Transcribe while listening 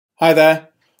Hi there.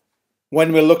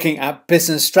 When we're looking at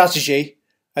business strategy,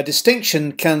 a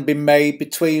distinction can be made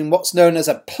between what's known as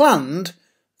a planned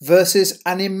versus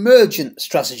an emergent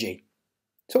strategy.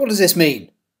 So what does this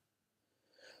mean?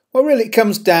 Well, really it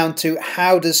comes down to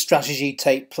how does strategy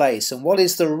take place and what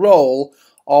is the role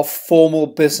of formal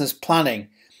business planning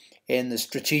in the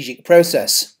strategic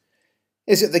process.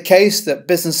 Is it the case that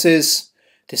businesses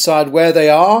decide where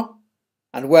they are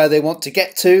and where they want to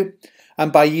get to,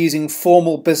 and by using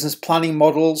formal business planning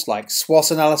models like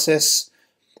SWOT analysis,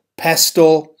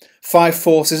 PESTLE, 5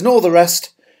 forces and all the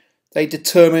rest, they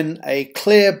determine a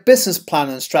clear business plan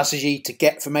and strategy to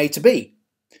get from A to B?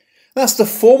 That's the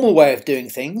formal way of doing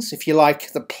things, if you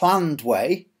like, the planned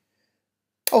way.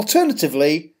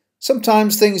 Alternatively,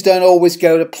 sometimes things don't always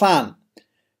go to plan,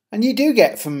 and you do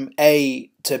get from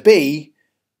A to B,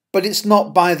 but it's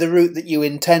not by the route that you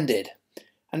intended.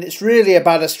 And it's really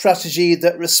about a strategy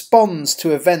that responds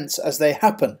to events as they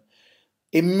happen,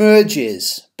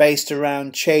 emerges based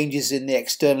around changes in the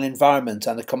external environment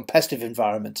and the competitive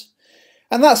environment.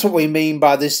 And that's what we mean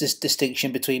by this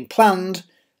distinction between planned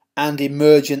and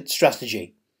emergent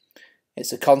strategy.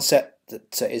 It's a concept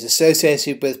that is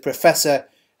associated with Professor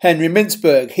Henry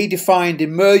Mintzberg. He defined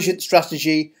emergent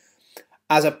strategy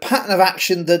as a pattern of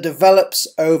action that develops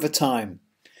over time.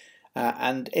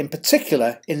 And in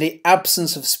particular, in the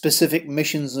absence of specific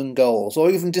missions and goals,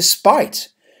 or even despite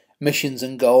missions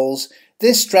and goals,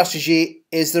 this strategy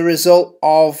is the result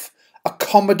of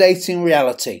accommodating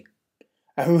reality,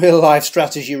 a real-life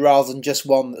strategy rather than just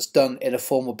one that's done in a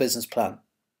formal business plan.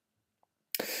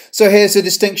 So here's a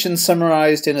distinction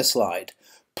summarised in a slide.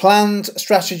 Planned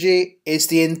strategy is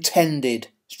the intended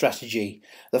strategy,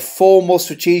 the formal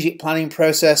strategic planning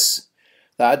process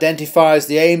that identifies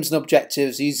the aims and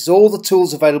objectives, uses all the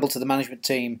tools available to the management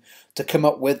team to come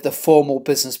up with the formal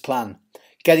business plan,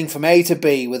 getting from A to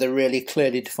B with a really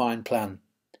clearly defined plan.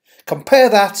 Compare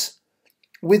that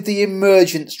with the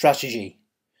emergent strategy.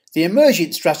 The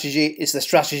emergent strategy is the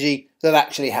strategy that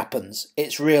actually happens.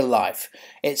 It's real life.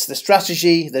 It's the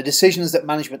strategy, the decisions that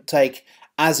management take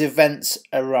as events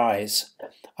arise.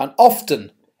 And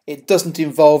often it doesn't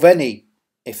involve any,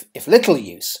 if little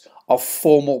use, of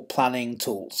formal planning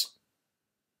tools.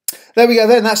 There we go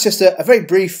then, that's just a very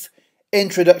brief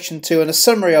introduction to and a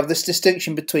summary of this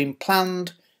distinction between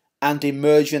planned and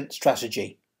emergent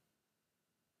strategy.